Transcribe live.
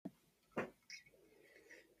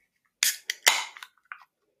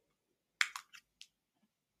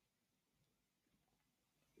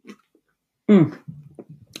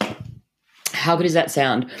How good is that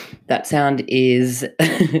sound? That sound is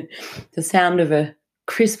the sound of a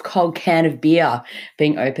crisp, cold can of beer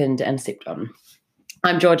being opened and sipped on.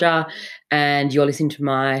 I'm Georgia, and you're listening to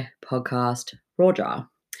my podcast, Raw Jar.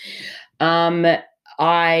 I've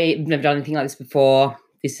never done anything like this before.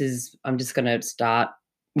 I'm just going to start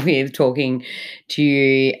with talking to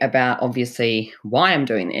you about, obviously, why I'm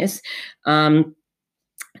doing this. And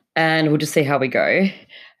we'll just see how we go.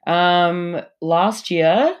 Last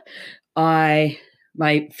year, my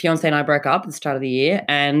fiance and I broke up at the start of the year,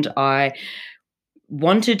 and I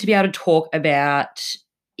wanted to be able to talk about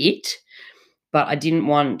it, but I didn't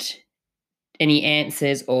want any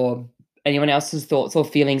answers or anyone else's thoughts or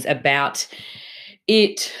feelings about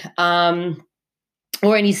it,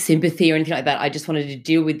 or any sympathy or anything like that. I just wanted to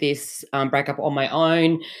deal with this breakup on my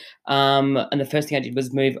own. And the first thing I did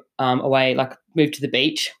was move to the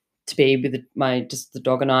beach to be with the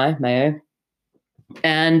dog and I, Mayo,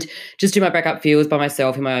 and just do my breakup feels by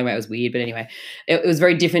myself in my own way. It was weird, but anyway, it was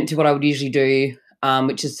very different to what I would usually do,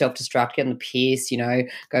 which is self-destruct, get on the piss,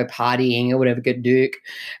 go partying or whatever, good duke.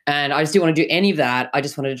 And I just didn't want to do any of that. I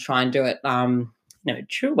just wanted to try and do it, a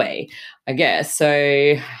true way, I guess.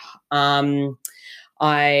 So,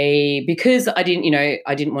 because I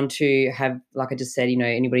didn't want to have, like I just said,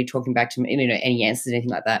 anybody talking back to me, any answers, anything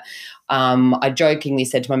like that. I jokingly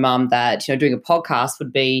said to my mum that, doing a podcast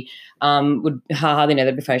would be, that'd be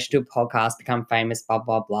fun. I should do a podcast, become famous, blah,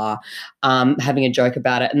 blah, blah, having a joke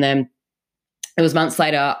about it. And then it was months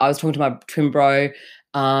later, I was talking to my twin bro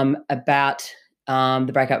about the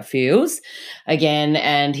breakup feels again,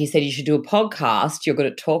 and he said, you should do a podcast. You're good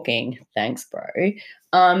at talking. Thanks, bro.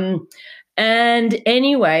 And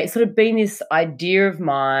anyway, it's sort of been this idea of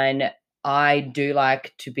mine. I do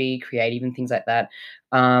like to be creative and things like that.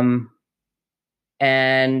 But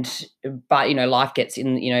life gets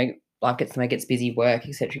busy, work,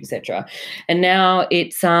 et cetera, et cetera. And now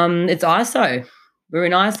it's ISO. We're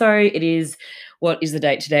in ISO. It is, what is the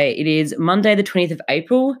date today? It is Monday, the 20th of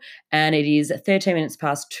April, and it is 13 minutes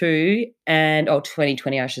past 2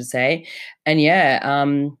 2020, I should say.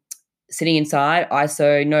 And sitting inside,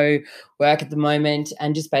 ISO, no work at the moment,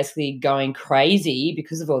 and just basically going crazy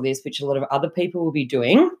because of all this, which a lot of other people will be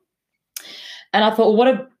doing. And I thought,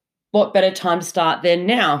 well, what better time to start than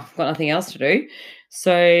now? I've got nothing else to do.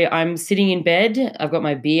 So I'm sitting in bed. I've got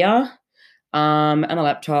my beer and a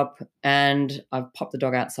laptop, and I've popped the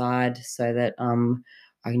dog outside so that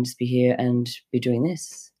I can just be here and be doing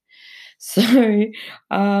this. So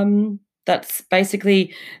that's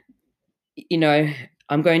basically,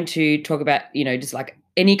 I'm going to talk about, just like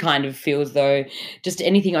any kind of feels, though, just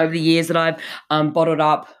anything over the years that I've bottled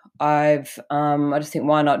up. I just think,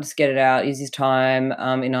 why not just get it out? Use this time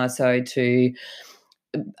in ISO to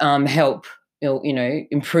help,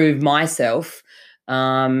 improve myself.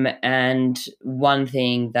 And one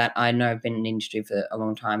thing that I know I've been in the industry for a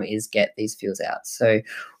long time is get these feels out. So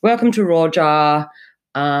welcome to Raw Jar.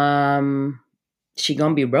 She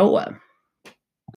gonna be raw.